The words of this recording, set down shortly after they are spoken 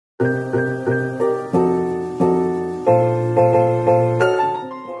Hey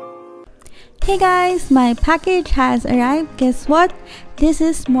guys, my package has arrived. Guess what? This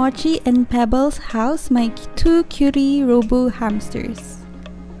is Mochi and Pebble's house, my two cutie robo hamsters.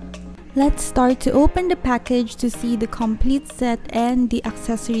 Let's start to open the package to see the complete set and the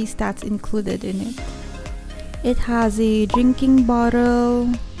accessories that's included in it. It has a drinking bottle.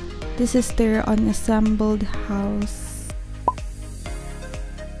 This is their unassembled house.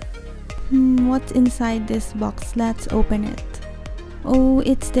 What's inside this box? Let's open it. Oh,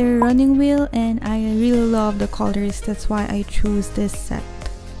 it's their running wheel and I really love the colors. That's why I chose this set.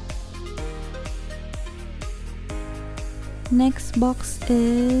 Next box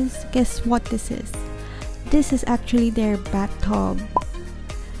is, guess what this is? This is actually their bathtub.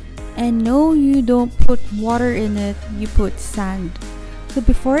 And no, you don't put water in it, you put sand. So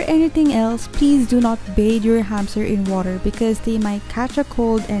before anything else, please do not bathe your hamster in water because they might catch a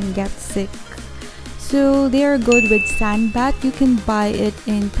cold and get sick. So they are good with sand bath. You can buy it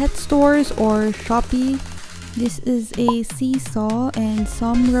in pet stores or Shopee. This is a seesaw and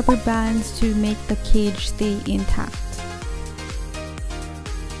some rubber bands to make the cage stay intact.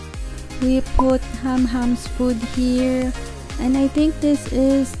 We put Ham's food here, and I think this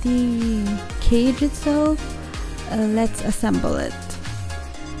is the cage itself. Let's assemble it.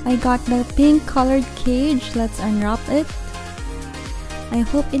 I got the pink colored cage. Let's unwrap it. I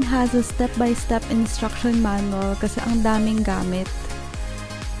hope it has a step-by-step instruction manual kasi ang daming gamit.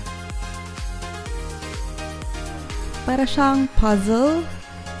 Para siyang puzzle.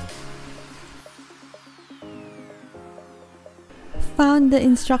 Found the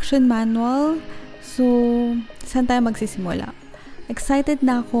instruction manual. So, saan tayo magsisimula? Excited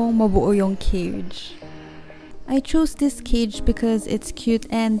na akong mabuo yung cage. I chose this cage because it's cute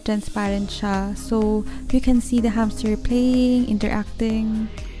and transparent siya, so you can see the hamster playing,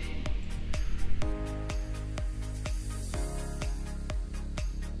 interacting.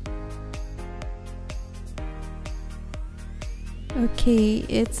 Okay,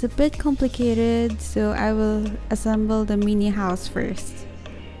 it's a bit complicated, so I will assemble the mini house first.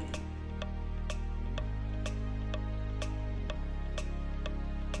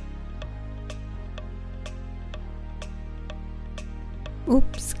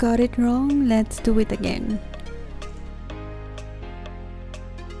 Oops, got it wrong. Let's do it again.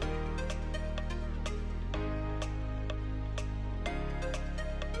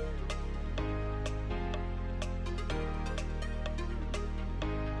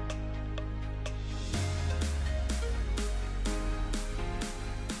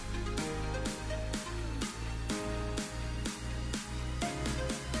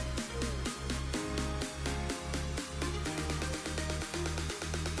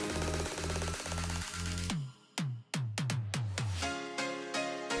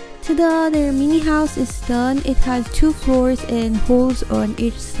 Tada! Their mini house is done. It has 2 floors and holes on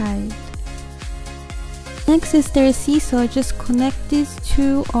each side. Next is their seesaw. Just connect these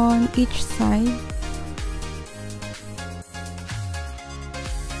 2 on each side.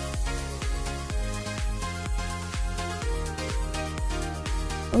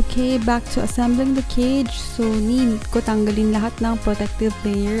 Okay, back to assembling the cage. So, need ko tanggalin lahat ng protective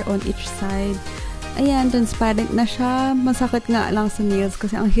layer on each side. Ayan, transparent na siya. Masakit nga lang sa nails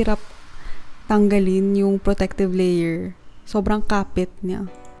kasi ang hirap tanggalin yung protective layer. Sobrang kapit niya.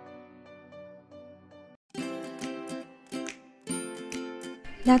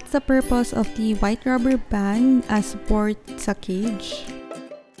 That's the purpose of the white rubber band as support sa cage.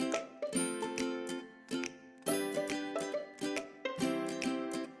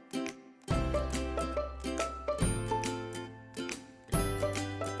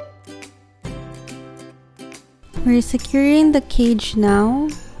 We're securing the cage now.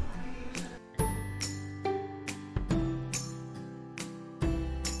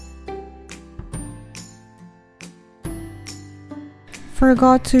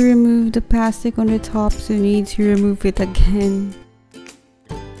 Forgot to remove the plastic on the top, so need to remove it again.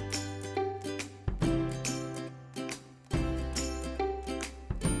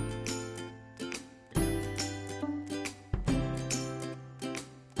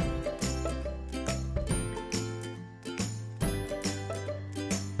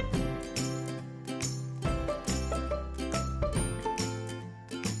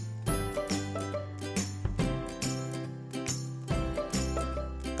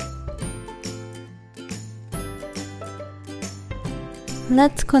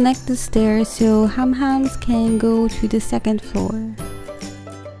 Let's connect the stairs so Hams can go to the second floor.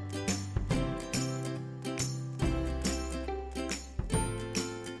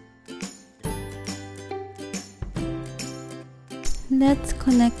 let's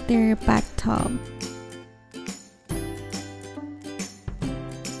connect their bathtub.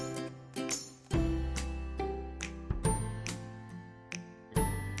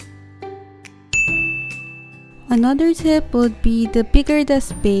 Another tip would be the bigger the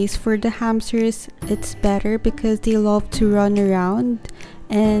space for the hamsters, it's better because they love to run around,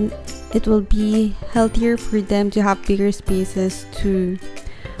 and it will be healthier for them to have bigger spaces to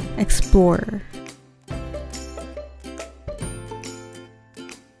explore.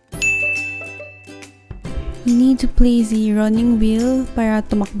 You need to place the running wheel para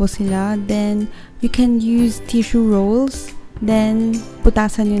tumakbo sila. Then you can use tissue rolls. Then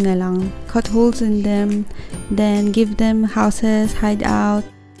putasan nyo na lang. Cut holes in them. Then give them houses, hide out.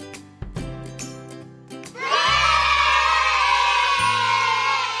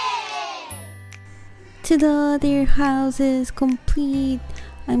 Ta-da! Their house is complete.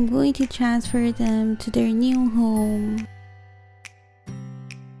 I'm going to transfer them to their new home.